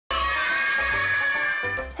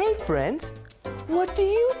Hey friends, what do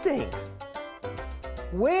you think?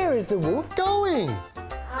 Where is the wolf going?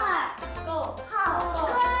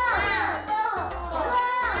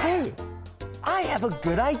 Hey, I have a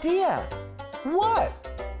good idea. What?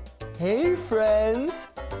 Hey friends,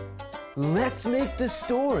 let's make the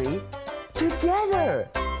story together.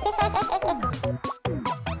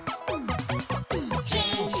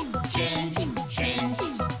 Change, change, change.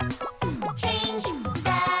 Change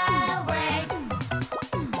the word.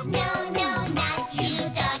 No, no, not you,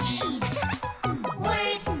 doggy.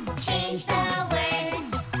 Word, change the word.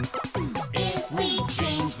 If we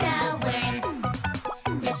change the word,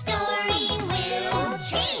 the story will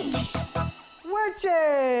change. Word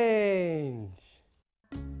change.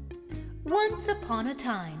 Once upon a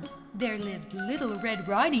time, there lived Little Red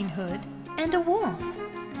Riding Hood and a wolf.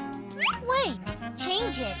 Wait,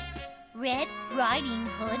 change it. Red Riding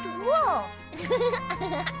Hood Wolf.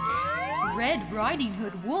 Red Riding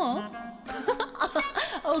Hood wolf?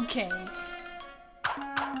 Okay.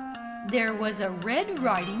 There was a Red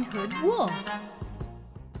Riding Hood wolf.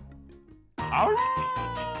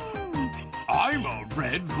 I'm a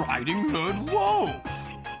Red Riding Hood wolf.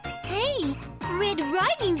 Hey, Red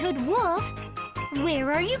Riding Hood Wolf,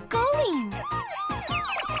 where are you going?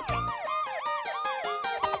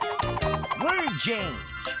 Word change.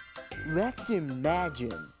 Let's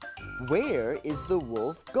imagine. Where is the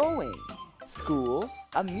wolf going? School,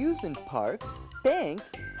 amusement park, bank,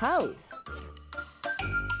 house.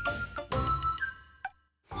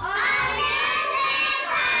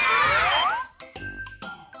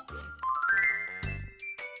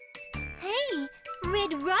 Hey,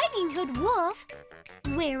 Red Riding Hood Wolf,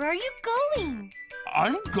 where are you going?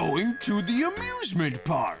 I'm going to the amusement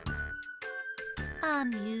park.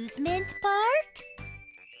 Amusement park?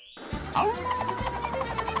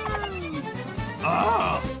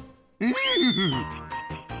 Ah!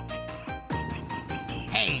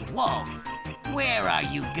 Hey, wolf. Where are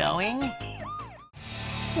you going?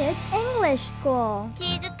 Kids English School.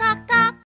 키즈톡톡